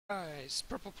Guys,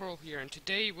 Purple Pearl here, and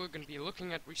today we're going to be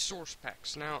looking at resource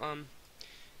packs. Now,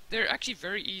 they're actually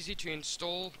very easy to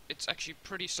install. It's actually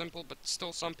pretty simple, but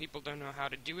still some people don't know how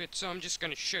to do it, so I'm just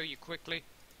going to show you quickly.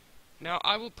 Now,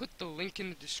 I will put the link in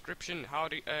the description how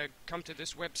to come to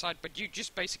this website, but you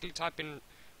just basically type in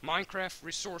Minecraft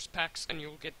resource packs, and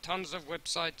you'll get tons of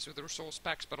websites with resource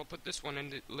packs, but I'll put this one in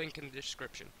the link in the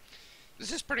description.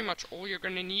 This is pretty much all you're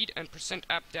going to need, and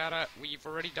 %app_data, we've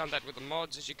already done that with the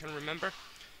mods, as you can remember.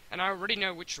 And I already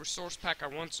know which resource pack I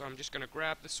want, so I'm just going to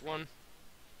grab this one.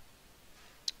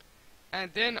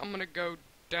 And then I'm going to go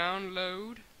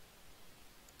download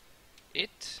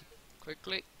it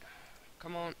quickly.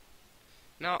 Come on.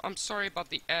 Now, I'm sorry about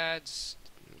the ads.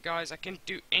 Guys, I can't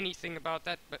do anything about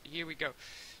that, but here we go.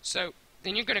 So,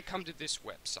 then you're going to come to this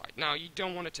website. Now, you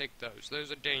don't want to take those.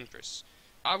 Those are dangerous.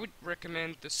 I would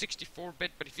recommend the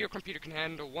 64-bit, but if your computer can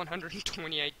handle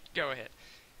 128, go ahead.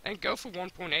 And go for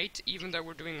 1.8, even though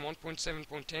we're doing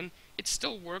 1.7.10. It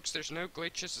still works, there's no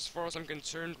glitches as far as I'm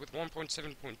concerned with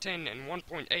 1.7.10 and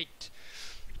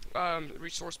 1.8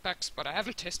 resource packs, but I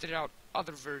haven't tested out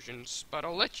other versions, but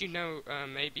I'll let you know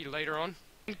maybe later on.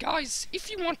 And guys, if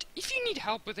you need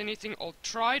help with anything, I'll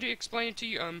try to explain it to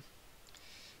you.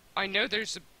 I know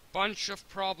there's a bunch of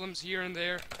problems here and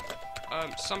there,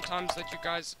 sometimes that you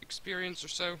guys experience or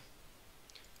so.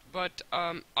 But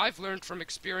I've learned from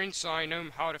experience, so I know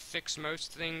how to fix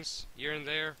most things here and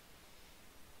there.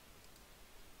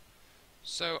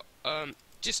 So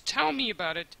just tell me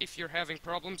about it if you're having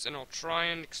problems, and I'll try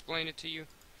and explain it to you.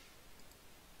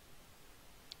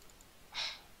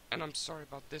 And I'm sorry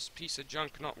about this piece of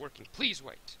junk not working. Please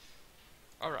wait.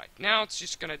 Alright, now it's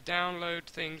just gonna download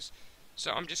things,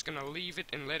 so I'm just gonna leave it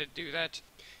and let it do that.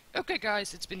 Okay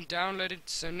guys, it's been downloaded,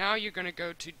 so now you're gonna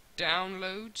go to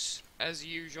downloads as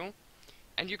usual,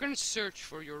 and you're going to search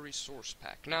for your resource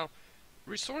pack. Now,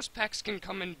 resource packs can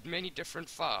come in many different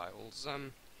files.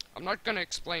 I'm not going to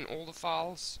explain all the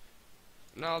files.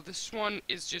 Now, this one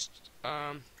is just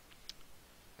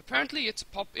apparently it's a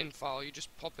pop-in file. You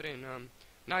just pop it in.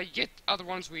 Now you get other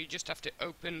ones where you just have to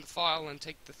open the file and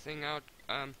take the thing out.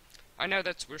 I know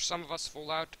that's where some of us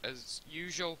fall out as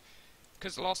usual,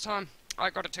 because the last time I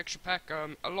got a texture pack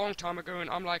a long time ago, and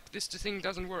I'm like, this thing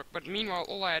doesn't work, but meanwhile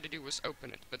all I had to do was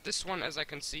open it. But this one, as I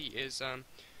can see, is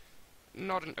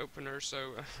not an opener,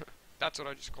 so that's what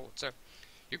I just call it. So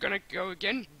you're gonna go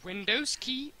again, Windows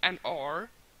key and R,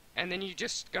 and then you're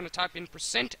just gonna type in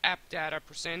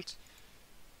 %app_data%,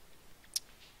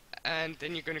 and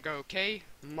then you're gonna go OK,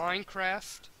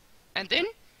 Minecraft, and then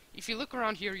if you look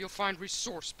around here you'll find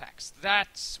resource packs.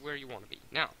 That's where you want to be.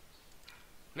 Now,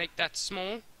 make that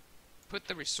small. Put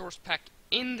the resource pack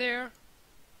in there,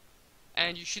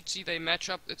 and you should see they match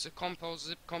up. It's a compose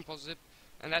zip,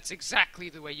 and that's exactly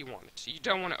the way you want it. So you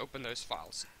don't want to open those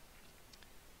files.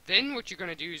 Then what you're going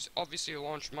to do is obviously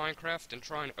launch Minecraft and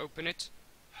try and open it.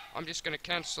 I'm just going to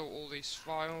cancel all these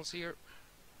files here.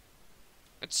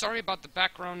 And sorry about the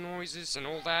background noises and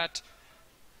all that.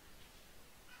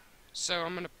 So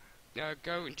I'm going to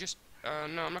go and just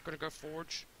no, I'm not going to go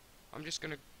Forge. I'm just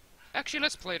going to actually,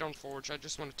 let's play it on Forge. I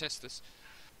just want to test this.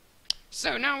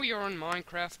 So now we are on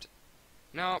Minecraft.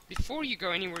 Now, before you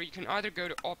go anywhere, you can either go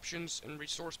to Options and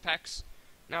Resource Packs.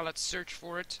 Now let's search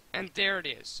for it, and there it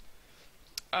is.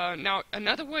 Now,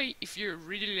 another way, if you're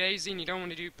really lazy and you don't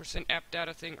want to do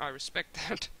 %app_data thing, I respect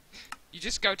that. You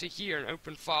just go to here and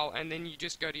open file, and then you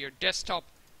just go to your desktop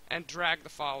and drag the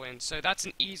file in. So that's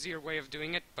an easier way of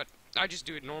doing it, but I just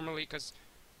do it normally because,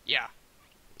 yeah,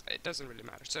 it doesn't really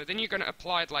matter. So then you're going to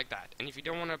apply it like that, and if you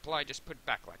don't want to apply, just put it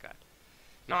back like that.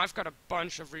 Now I've got a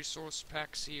bunch of resource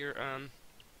packs here,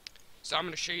 so I'm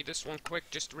going to show you this one quick,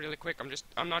 just really quick.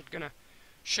 I'm not going to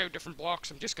show different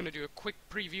blocks. I'm just going to do a quick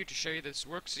preview to show you this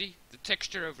works. See, the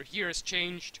texture over here has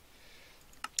changed,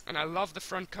 and I love the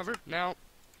front cover. Now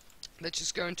let's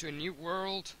just go into a new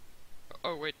world.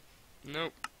 Oh wait, no.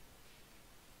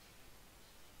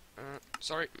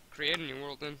 Sorry, create a new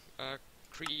world then.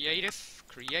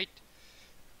 Create,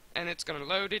 and it's gonna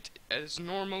load it as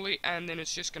normally, and then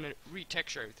it's just gonna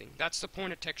retexture everything. That's the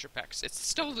point of texture packs. It's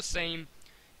still the same,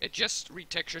 it just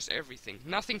retextures everything.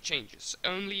 Nothing changes,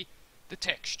 only the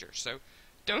texture. So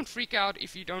don't freak out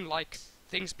if you don't like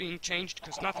things being changed,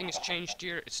 because nothing is changed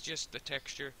here, it's just the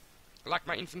texture. Like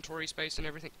my inventory space and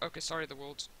everything. Okay, sorry, the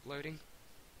world's loading.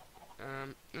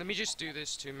 Let me just do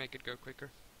this to make it go quicker.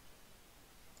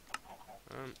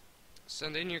 So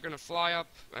then you're gonna fly up,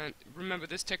 and remember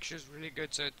this texture is really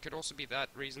good, so it could also be that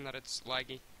reason that it's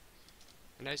laggy.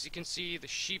 And as you can see, the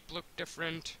sheep look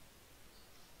different.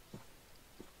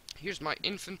 Here's my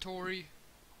inventory.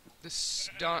 This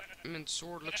diamond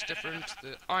sword looks different.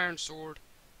 The iron sword.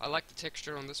 I like the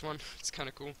texture on this one. It's kind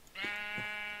of cool.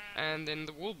 And then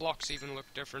the wool blocks even look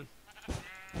different.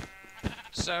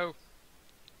 So,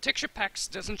 texture packs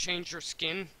doesn't change your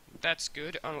skin. That's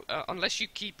good. Unless you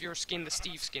keep your skin the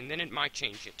Steve skin, then it might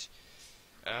change it.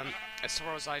 As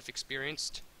far as I've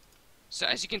experienced. So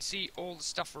as you can see, all the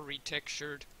stuff are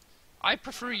retextured. I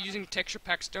prefer using texture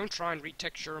packs. Don't try and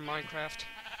retexture in Minecraft.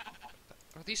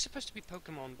 Are these supposed to be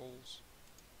Pokemon balls?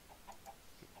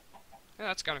 Yeah,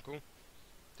 that's kind of cool.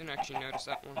 Didn't actually notice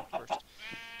that one first.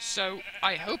 So,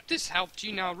 I hope this helped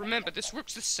you. Now, remember, this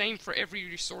works the same for every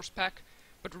resource pack.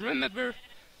 But remember,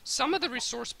 some of the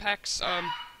resource packs,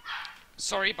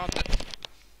 sorry about that.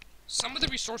 Some of the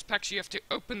resource packs you have to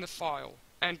open the file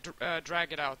and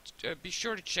drag it out. Be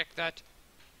sure to check that.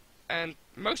 And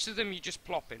most of them you just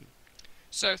plop in.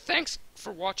 So thanks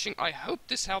for watching. I hope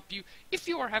this helped you. If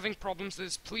you are having problems with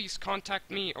this, please contact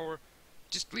me or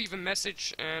just leave a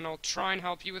message and I'll try and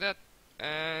help you with that.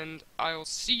 And I'll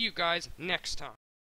see you guys next time.